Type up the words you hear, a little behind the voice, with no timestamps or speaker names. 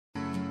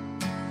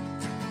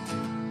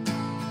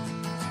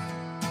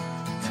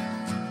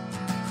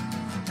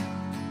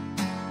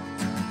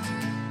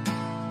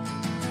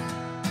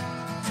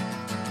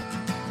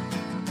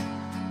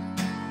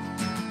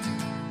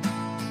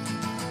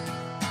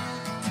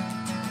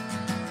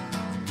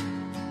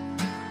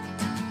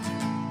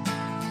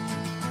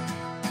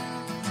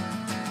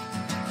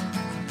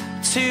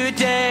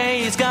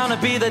Today is gonna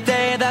be the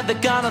day that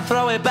they're gonna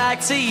throw it back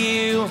to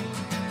you.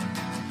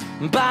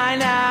 By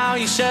now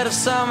you should have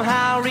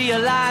somehow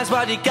realized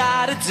what you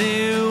gotta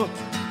do.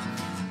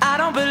 I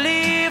don't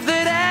believe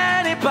that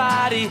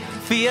anybody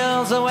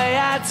feels the way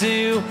I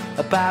do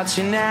about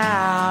you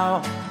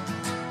now.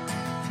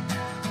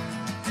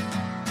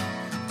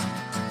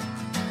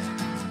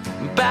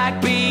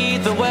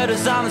 Backbeat, the word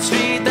is on the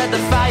street that the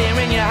fire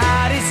in your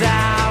heart is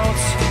out.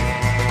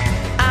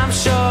 I'm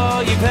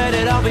sure you've heard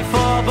it all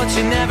before, but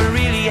you never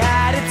really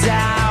had a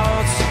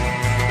doubt.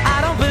 I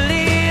don't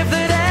believe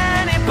that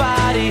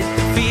anybody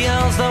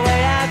feels the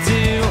way I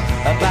do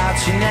about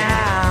you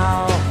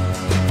now.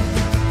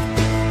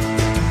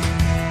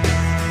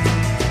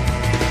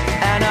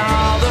 And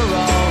all the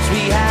roads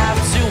we have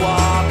to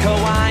walk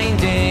are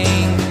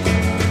winding,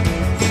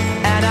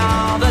 and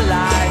all the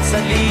lights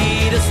that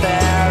lead us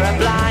there are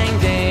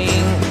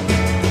blinding.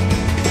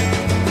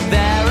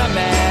 There are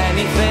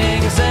many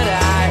things that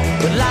I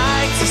would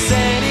like to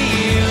say to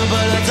you,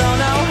 but I don't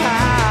know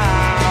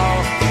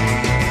how.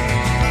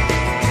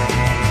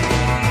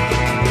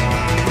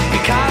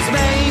 Because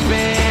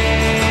maybe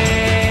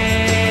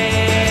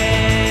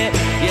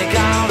you're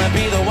gonna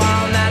be the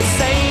one that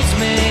saves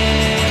me.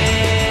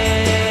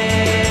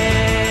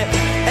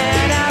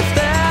 And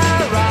after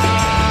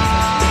all,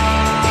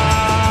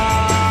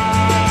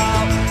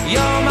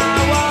 you're my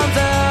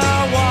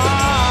wonderwall.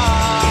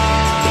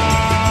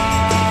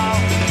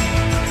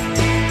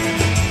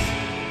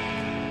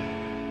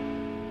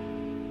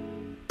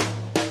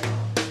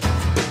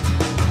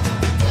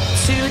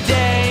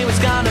 Today was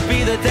gonna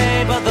be the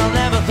day, but they'll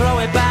never throw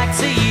it back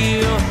to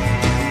you.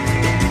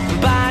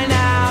 By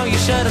now you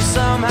should have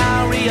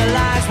somehow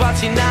realized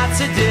what you're not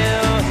to do.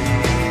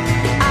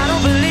 I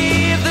don't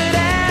believe that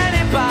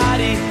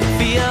anybody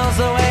feels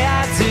the way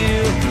I do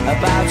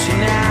about you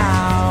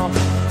now.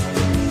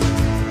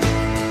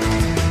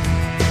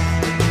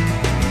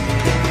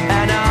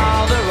 And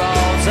all the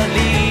roads that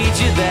lead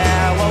you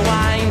there were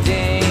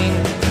winding,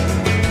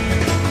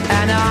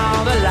 and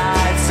all the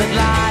lights that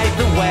light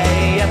the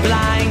way are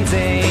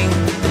blinding.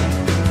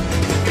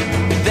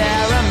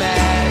 There are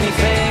many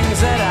things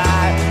that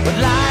I would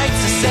like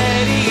to say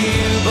to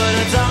you, but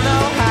I don't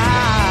know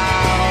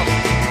how.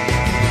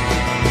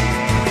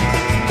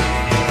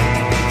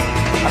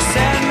 I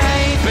said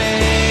maybe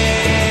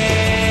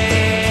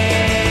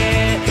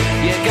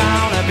you're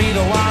gonna be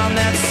the one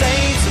that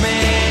saves me.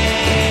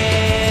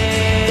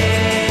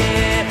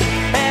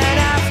 And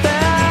after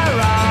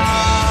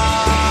all,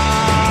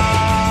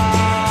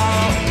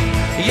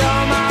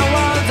 you're my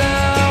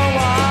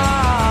wonderwall.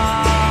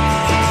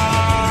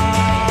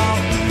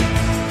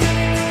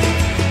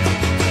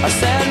 I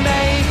said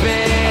maybe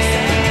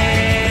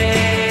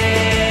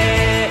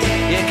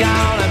you're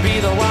gonna be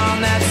the one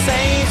that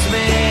saves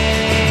me.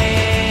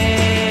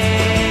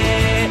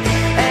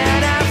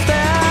 And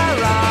after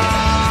all,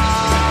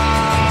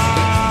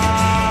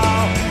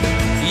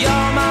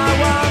 you're my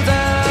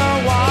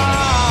wonderwall.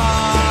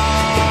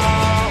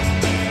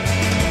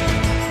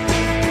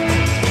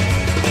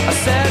 I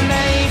said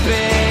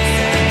maybe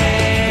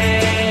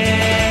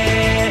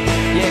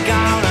you're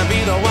gonna be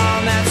the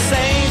one that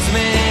saves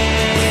me.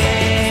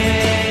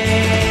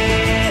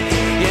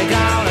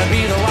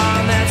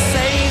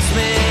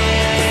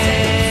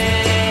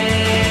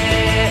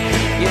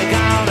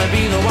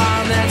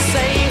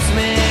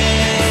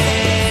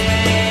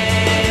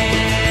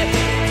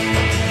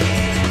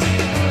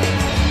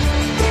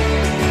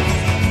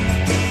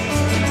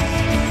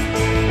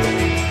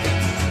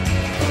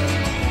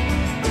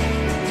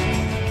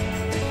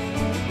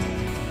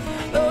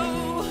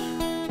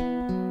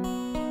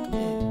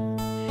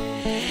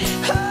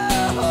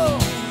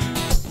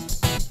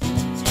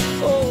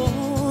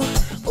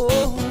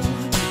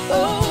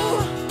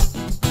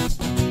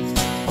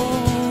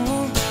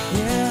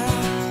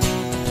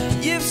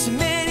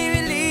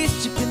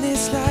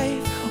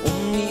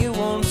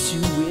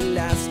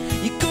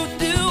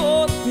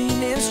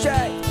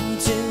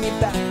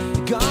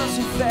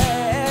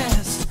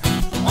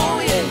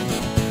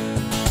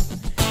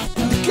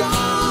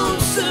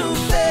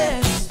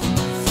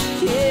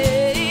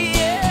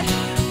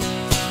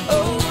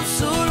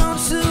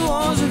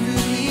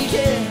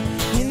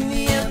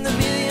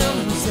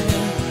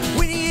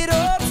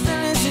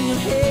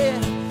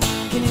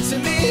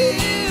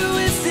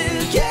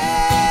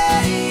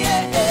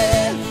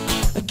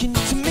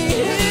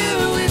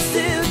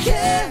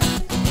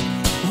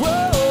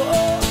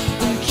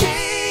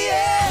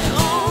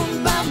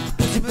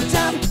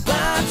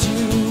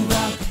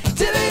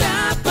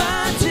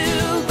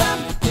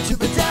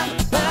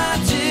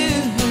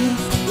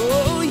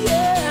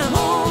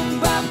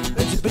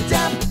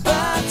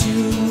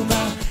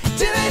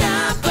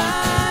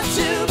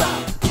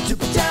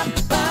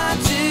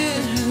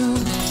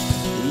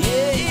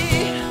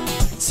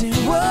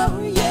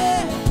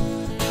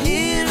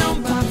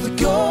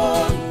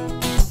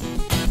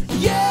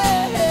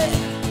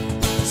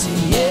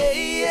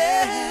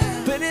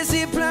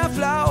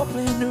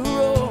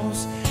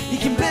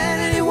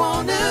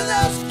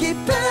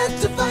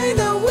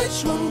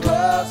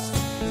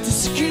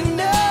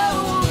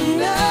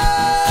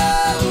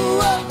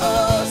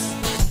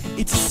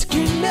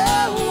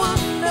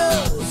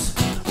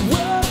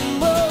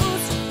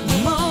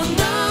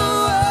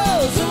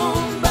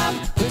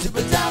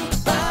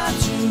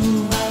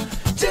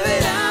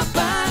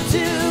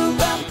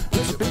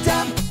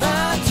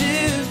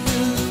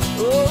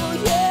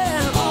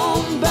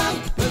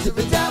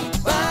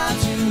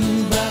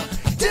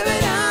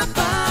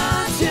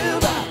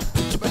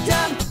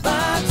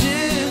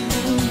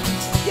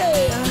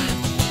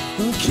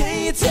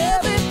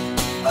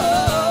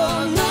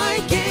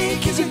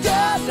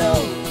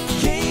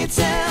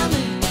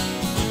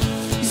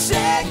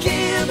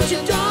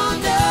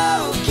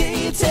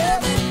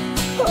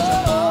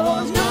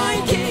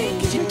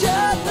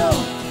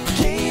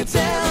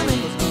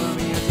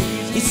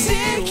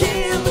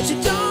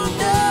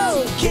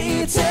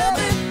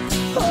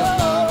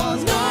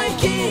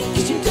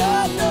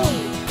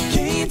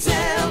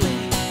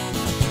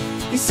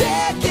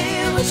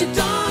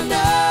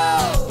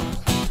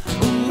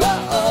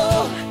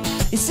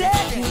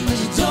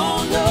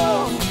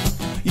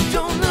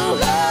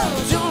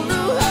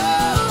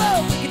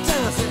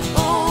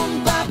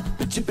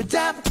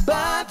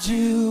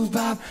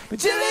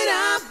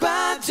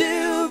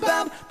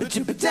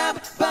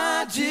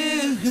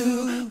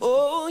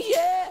 Oh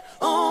yeah,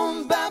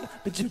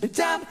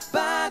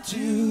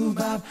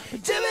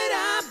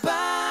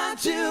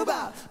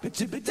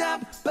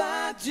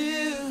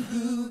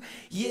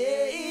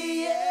 yeah,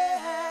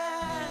 yeah.